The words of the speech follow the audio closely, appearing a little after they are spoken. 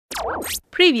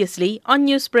Previously on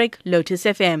Newsbreak, Lotus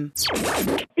FM.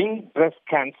 Being Breast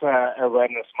Cancer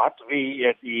Awareness Month, we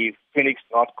at the Phoenix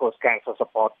North Coast Cancer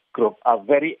Support Group are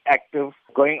very active,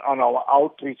 going on our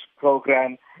outreach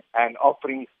program and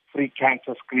offering free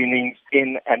cancer screenings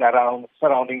in and around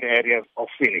surrounding the areas of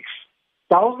Phoenix.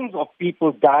 Thousands of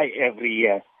people die every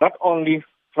year, not only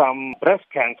from breast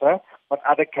cancer, but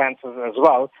other cancers as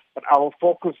well. But our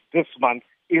focus this month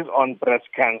is on breast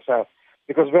cancer,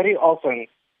 because very often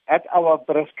at our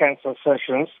breast cancer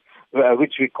sessions,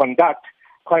 which we conduct,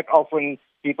 quite often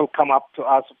people come up to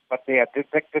us, but they are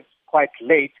detected quite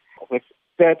late with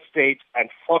third stage and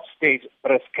fourth stage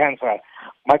breast cancer.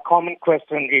 My common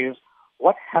question is,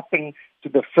 what happened to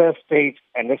the first stage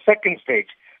and the second stage?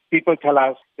 People tell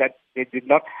us that they did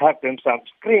not have themselves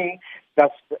screened.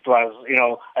 Thus, it was,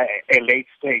 a late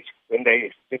stage when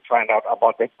they did find out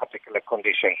about that particular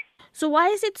condition. So why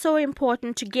is it so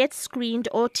important to get screened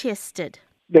or tested?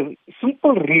 The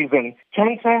simple reason,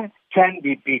 cancer can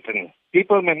be beaten.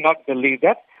 People may not believe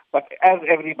that, but as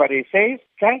everybody says,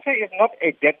 cancer is not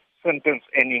a death sentence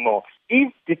anymore.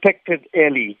 If detected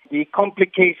early, the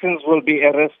complications will be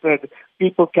arrested,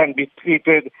 people can be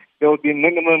treated, there will be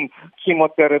minimum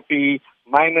chemotherapy,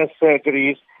 minor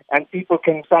surgeries, and people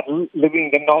can start living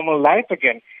the normal life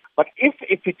again. But if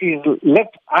it is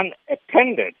left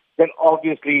unattended, then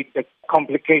obviously the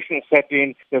complications set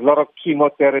in. There's a lot of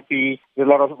chemotherapy, there's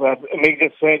a lot of major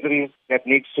surgeries that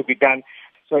needs to be done.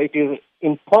 So it is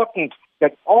important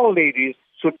that all ladies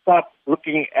should start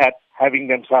looking at having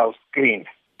themselves screened.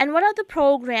 And what are the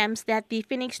programs that the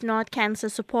Phoenix North Cancer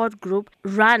Support Group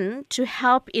run to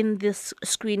help in this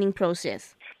screening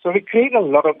process? So we create a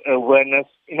lot of awareness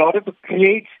in order to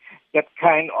create that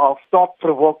kind of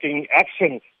thought-provoking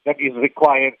action that is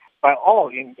required by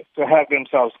all to have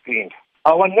themselves screened.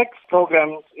 Our next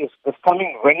program is this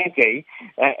coming Wednesday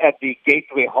at the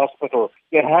Gateway Hospital.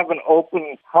 They have an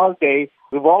open hall day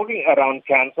revolving around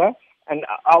cancer, and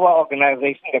our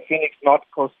organization, the Phoenix North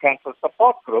Coast Cancer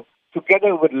Support Group,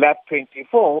 together with Lab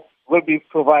 24, will be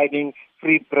providing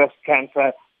free breast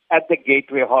cancer at the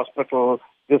Gateway Hospital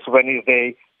this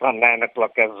Wednesday from 9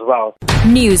 o'clock as well.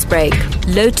 Newsbreak,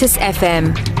 Lotus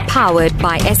FM, powered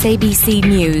by SABC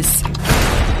News.